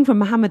just hearing from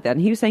Mohammed then.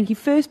 He was saying he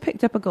first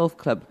picked up a golf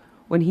club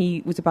when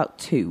he was about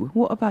 2.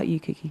 What about you,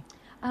 Kiki?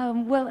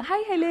 Well, hi,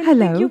 Helen.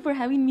 Hello. Thank you for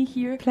having me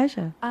here.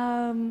 Pleasure.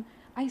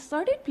 I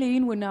started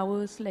playing when I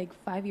was like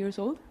 5 years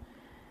old.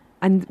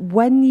 And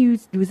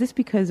was this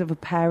because of a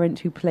parent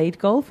who played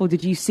golf, or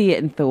did you see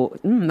it and thought,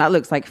 that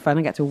looks like fun,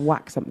 I get to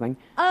whack something?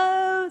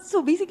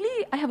 So basically,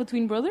 I have a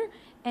twin brother,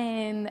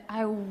 and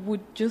I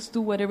would just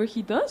do whatever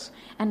he does,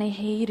 and I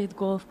hated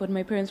golf, but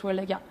my parents were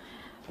like, yeah,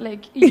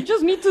 like, you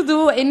just need to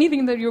do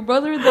anything that your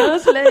brother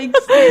does, like,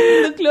 stay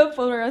in the club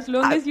for as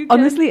long as you can.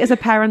 Honestly, as a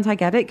parent, I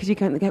get it, because you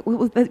can't get, we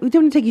don't want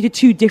to take you to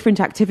 2 different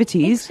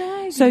activities.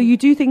 Exactly. So you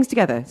do things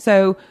together.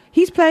 So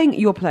he's playing,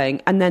 you're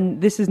playing, and then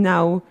this is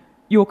now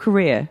your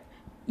career.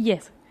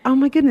 Yes. Oh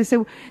my goodness.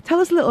 So tell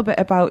us a little bit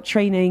about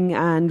training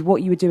and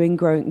what you were doing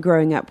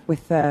growing up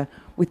with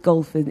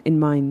golf in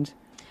mind.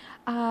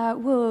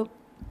 Well,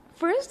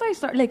 first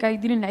I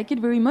didn't like it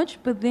very much,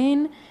 but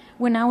then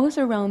when I was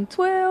around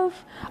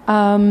 12,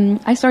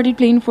 I started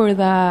playing for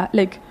the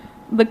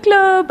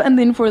club and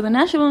then for the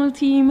national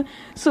team.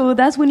 So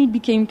that's when it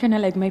became kind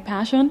of like my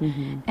passion.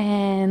 Mm-hmm.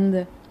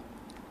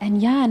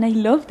 And I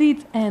loved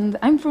it. And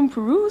I'm from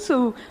Peru,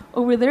 so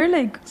over there,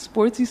 like,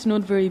 sports is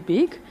not very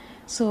big.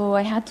 So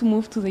I had to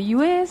move to the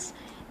US,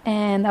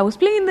 and I was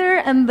playing there.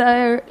 And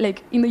there,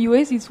 like, in the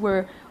US, it's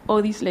where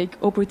all these like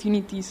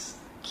opportunities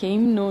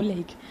came,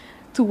 like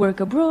to work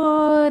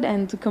abroad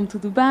and to come to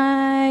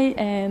Dubai.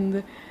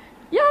 And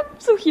yeah,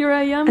 so here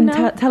I am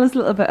now. And tell us a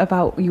little bit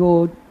about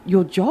your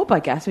job, I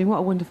guess. I mean, what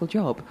a wonderful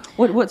job.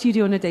 What do you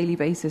do on a daily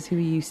basis? Who are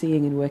you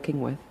seeing and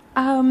working with?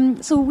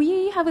 So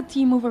we have a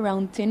team of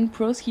around 10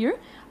 pros here,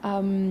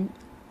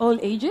 all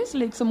ages.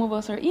 Like, some of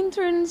us are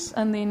interns,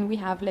 and then we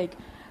have like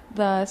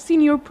the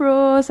senior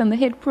pros and the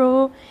head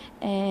pro,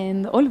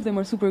 and all of them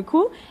are super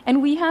cool. And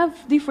we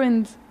have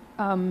different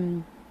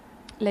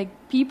like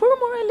people,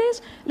 more or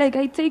less. Like,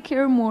 I take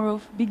care more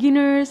of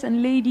beginners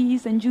and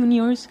ladies and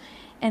juniors,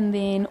 and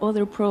then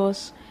other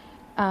pros.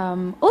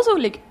 Also,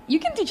 like, you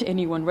can teach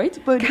anyone, right?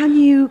 But can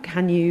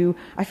you?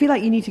 I feel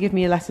like you need to give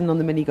me a lesson on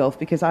the mini golf,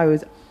 because I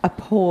was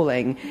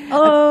appalling.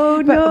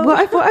 Oh, no.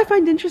 But what I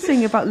find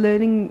interesting about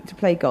learning to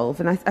play golf,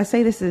 and I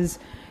say this as,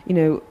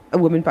 a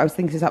woman, but I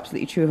think this is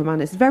absolutely true of a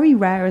man. It's very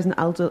rare as an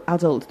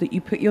adult that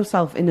you put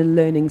yourself in a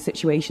learning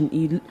situation.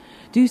 You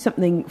do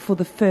something for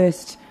the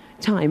first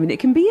time, and it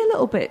can be a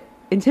little bit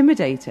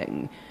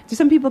intimidating. Do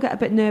some people get a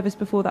bit nervous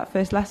before that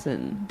first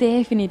lesson?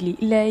 Definitely,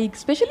 like,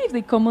 especially if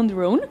they come on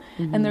their own,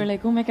 mm-hmm. and they're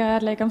like, oh my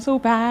god, like, I'm so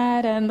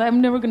bad and I'm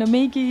never gonna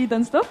make it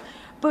and stuff.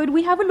 But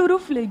we have a lot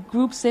of like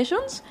group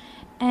sessions,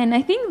 and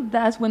I think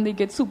that's when they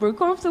get super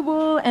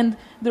comfortable, and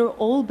they're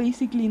all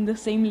basically in the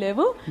same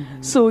level,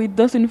 mm-hmm. so it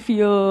doesn't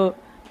feel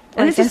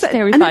like that's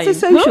terrifying. And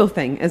it's a social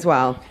thing as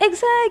well.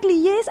 Exactly,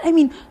 yes. I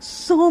mean,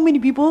 so many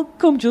people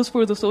come just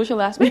for the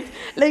social aspect.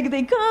 Like,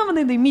 they come and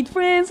then they meet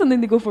friends and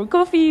then they go for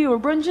coffee or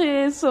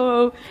brunches.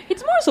 So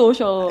it's more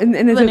social than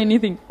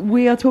anything.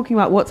 We are talking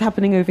about what's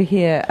happening over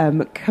here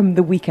come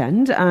the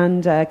weekend,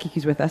 and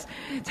Kiki's with us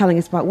telling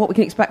us about what we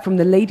can expect from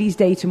the Ladies'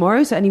 Day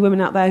tomorrow. So any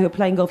women out there who are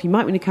playing golf, you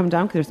might want to come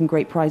down, because there's some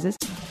great prizes.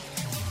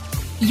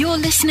 You're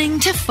listening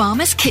to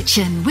Farmer's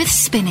Kitchen with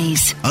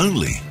Spinneys.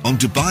 Only on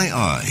Dubai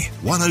Eye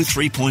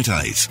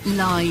 103.8.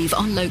 Live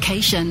on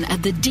location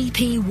at the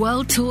DP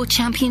World Tour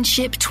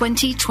Championship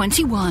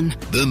 2021.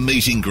 The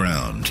meeting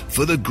ground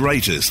for the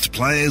greatest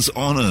players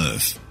on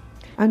earth.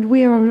 And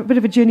we are on a bit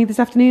of a journey this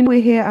afternoon. We're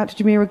here at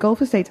Jumeirah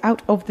Golf Estates,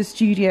 out of the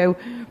studio,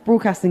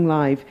 broadcasting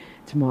live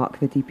to mark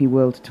the DP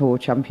World Tour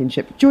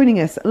Championship. Joining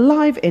us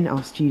live in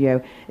our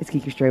studio is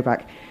Kiki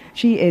Stroback.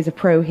 She is a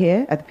pro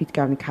here at the Peter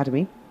Cowan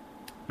Academy.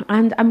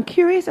 And I'm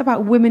curious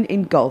about women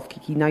in golf,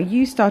 Kiki. Now,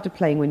 you started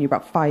playing when you were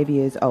about 5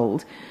 years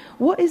old.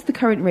 What is the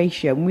current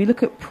ratio when we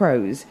look at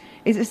pros?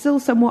 Is it still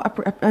somewhat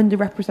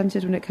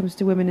underrepresented when it comes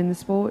to women in the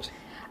sport?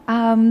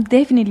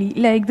 Definitely.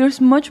 Like,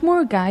 there's much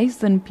more guys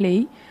that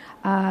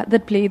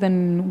play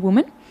than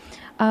women.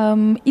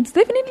 It's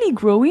definitely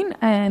growing,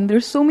 and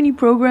there's so many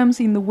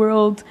programs in the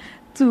world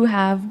to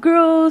have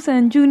girls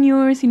and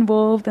juniors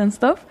involved and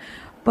stuff.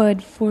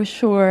 But for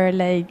sure,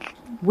 like,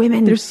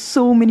 women, there's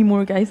so many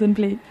more guys than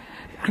play.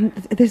 And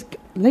there's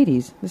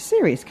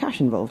serious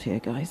cash involved here,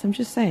 guys. I'm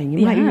just saying.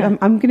 Yeah.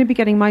 I'm going to be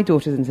getting my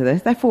daughters into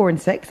this. They're 4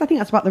 and 6. I think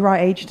that's about the right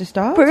age to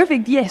start.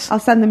 Perfect, yes. I'll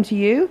send them to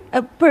you.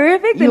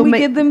 Perfect. Then we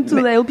get them to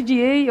the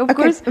LPGA, of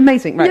course.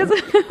 Amazing, right.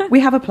 Yes. We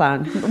have a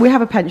plan. We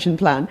have a pension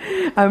plan.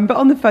 But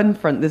on the fun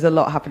front, there's a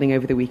lot happening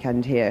over the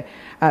weekend here.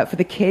 For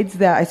the kids,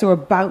 I saw a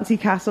bouncy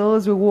castle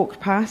as we walked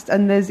past,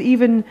 and there's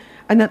even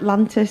an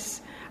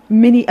Atlantis, a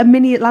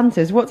mini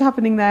Atlantis. What's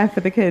happening there for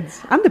the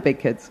kids and the big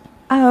kids?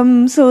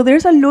 So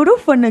there's a lot of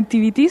fun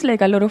activities,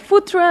 like a lot of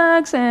food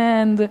trucks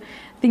and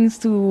things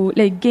to,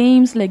 like,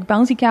 games like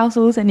bouncy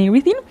castles and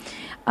everything.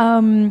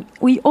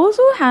 We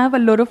also have a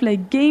lot of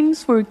like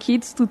games for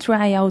kids to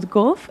try out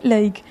golf,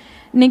 like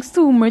next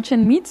to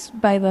Merchant Meats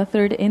by the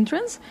third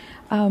entrance.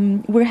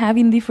 We're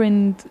having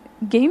different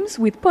games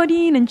with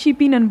putting and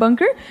chipping and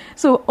bunker.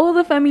 So all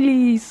the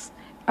families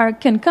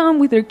can come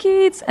with their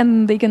kids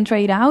and they can try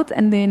it out.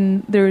 And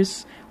then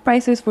there's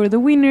prizes for the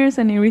winners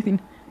and everything.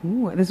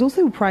 Ooh, there's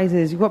also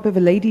prizes. You've got a bit of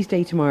a ladies'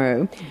 day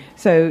tomorrow.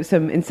 So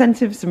some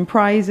incentives, some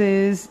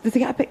prizes. Does it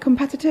get a bit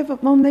competitive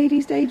on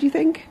ladies' day, do you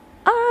think?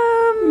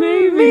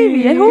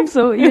 Maybe. I hope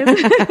so, yes.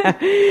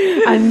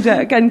 And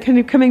again, kind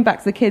of coming back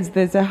to the kids,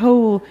 there's a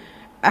whole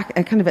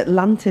a kind of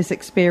Atlantis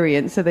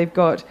experience. So they've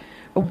got,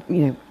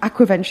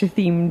 aquaventure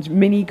themed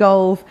mini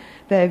golf.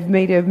 They've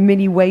made a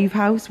mini wave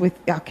house with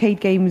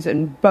arcade games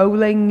and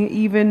bowling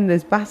even.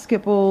 There's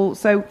basketball.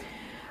 So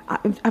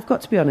I've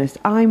got to be honest,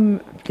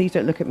 please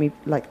don't look at me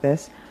like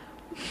this.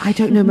 I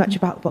don't know much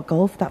about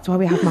golf. That's why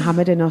we have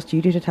Mohammed in our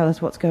studio to tell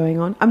us what's going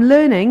on. I'm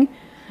learning,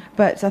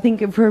 but I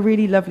think for a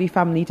really lovely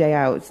family day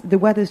out, the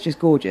weather's just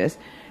gorgeous.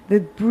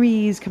 The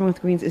breeze coming off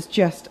the greens is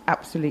just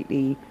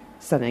absolutely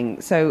stunning.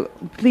 So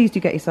please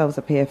do get yourselves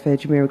up here for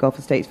Jumeirah Golf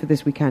Estates for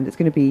this weekend. It's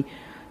going to be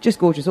just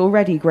gorgeous.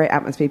 Already great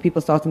atmosphere.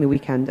 People starting the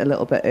weekend a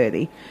little bit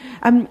early.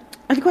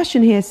 A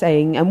question here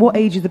saying, what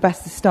age is the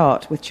best to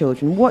start with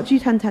children? What do you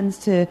tends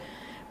to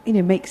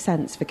make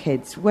sense for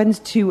kids? When's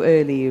too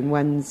early and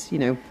when's,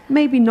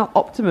 maybe not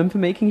optimum for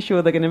making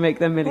sure they're going to make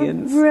their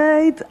millions?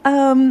 Right.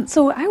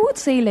 So I would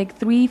say like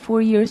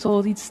 3-4 years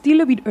old, it's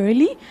still a bit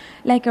early.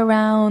 Like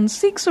around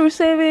 6 or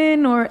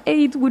 7 or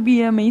 8 would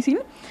be amazing.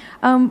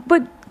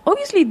 But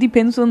obviously it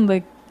depends on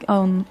the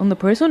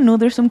person. No,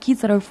 there's some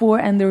kids that are 4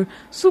 and they're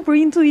super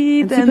into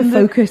it and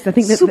super focused. I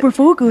think that super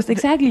focused,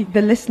 exactly.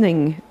 The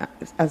listening,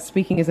 as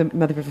speaking as a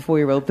mother of a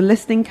 4-year-old, the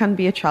listening can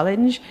be a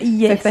challenge.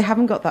 Yes. So if they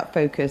haven't got that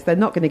focus, they're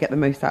not going to get the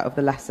most out of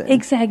the lesson.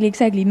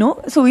 Exactly. No,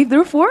 so if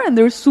they're 4 and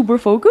they're super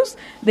focused,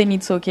 then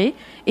it's okay.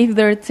 If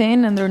they're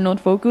 10 and they're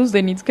not focused,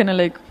 then it's kind of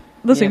like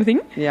the same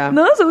thing. Yeah.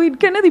 No, so it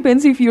kind of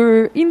depends if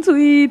you're into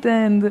it,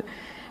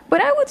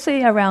 but I would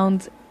say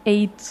around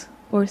 8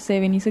 or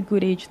 7 is a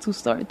good age to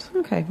start.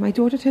 Okay, my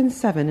daughter turns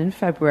 7 in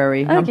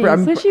February.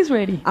 Okay, so she's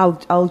ready.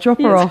 I'll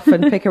drop her off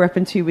and pick her up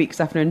in 2 weeks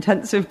after an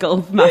intensive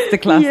golf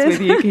masterclass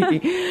with you,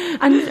 Kiki.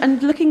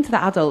 And looking to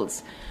the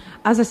adults,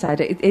 as I said,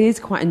 it is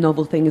quite a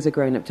novel thing as a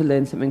grown-up to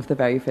learn something for the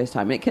very first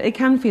time. It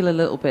can feel a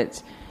little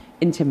bit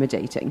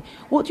intimidating.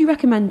 What do you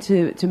recommend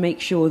to make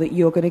sure that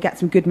you're going to get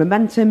some good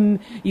momentum,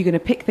 you're going to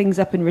pick things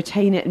up and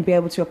retain it and be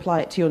able to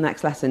apply it to your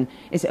next lesson?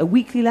 Is it a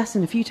weekly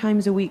lesson, a few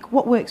times a week?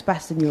 What works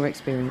best in your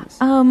experience?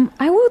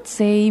 I would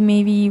say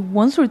maybe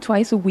once or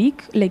twice a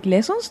week, like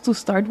lessons to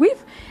start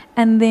with,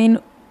 and then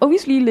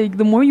obviously like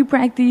the more you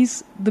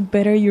practice, the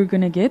better you're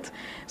gonna get.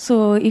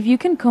 So if you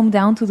can come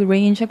down to the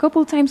range a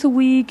couple times a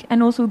week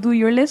and also do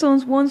your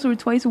lessons once or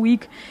twice a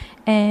week,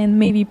 and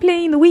maybe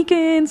play in the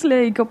weekends,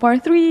 like a par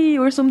 3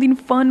 or something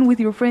fun with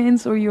your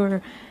friends or your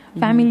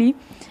family,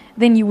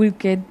 then you will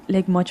get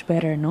like much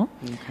better, no?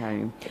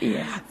 Okay.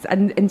 Yeah.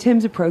 And in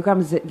terms of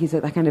programs, is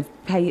it that kind of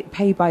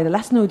pay by the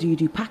lesson, or do you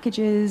do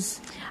packages?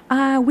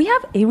 We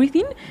have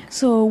everything.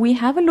 So we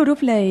have a lot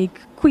of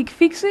like quick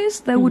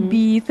fixes that would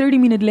be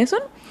 30-minute lesson.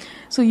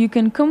 So you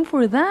can come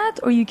for that,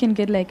 or you can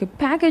get like a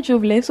package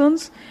of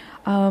lessons.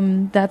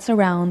 That's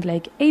around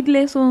like 8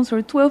 lessons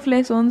or 12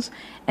 lessons,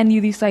 and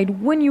you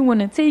decide when you want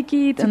to take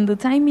it and the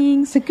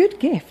timings. It's a good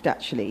gift,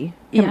 actually.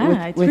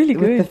 Yeah, it's really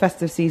good. With the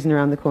festive season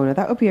around the corner,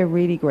 that would be a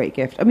really great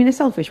gift. I mean, a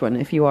selfish one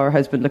if you are a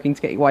husband looking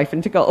to get your wife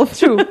into golf.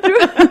 True.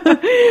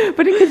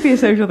 But it could be a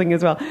social thing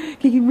as well.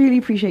 Kiki, really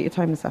appreciate your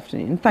time this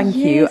afternoon. Thank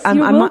you. You're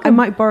welcome. I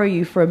might borrow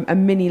you for a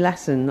mini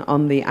lesson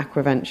on the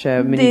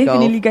Aquaventure mini golf.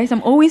 Definitely, guys.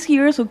 I'm always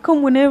here, so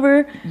come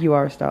whenever. You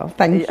are a star.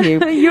 Thank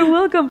you. You're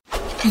welcome.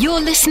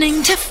 You're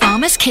listening to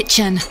Farmer's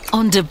Kitchen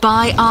on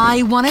Dubai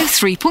Eye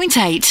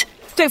 103.8.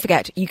 Don't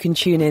forget, you can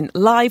tune in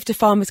live to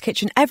Farmer's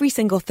Kitchen every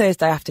single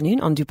Thursday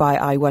afternoon on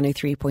Dubai Eye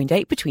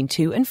 103.8 between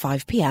 2 and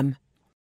 5 p.m.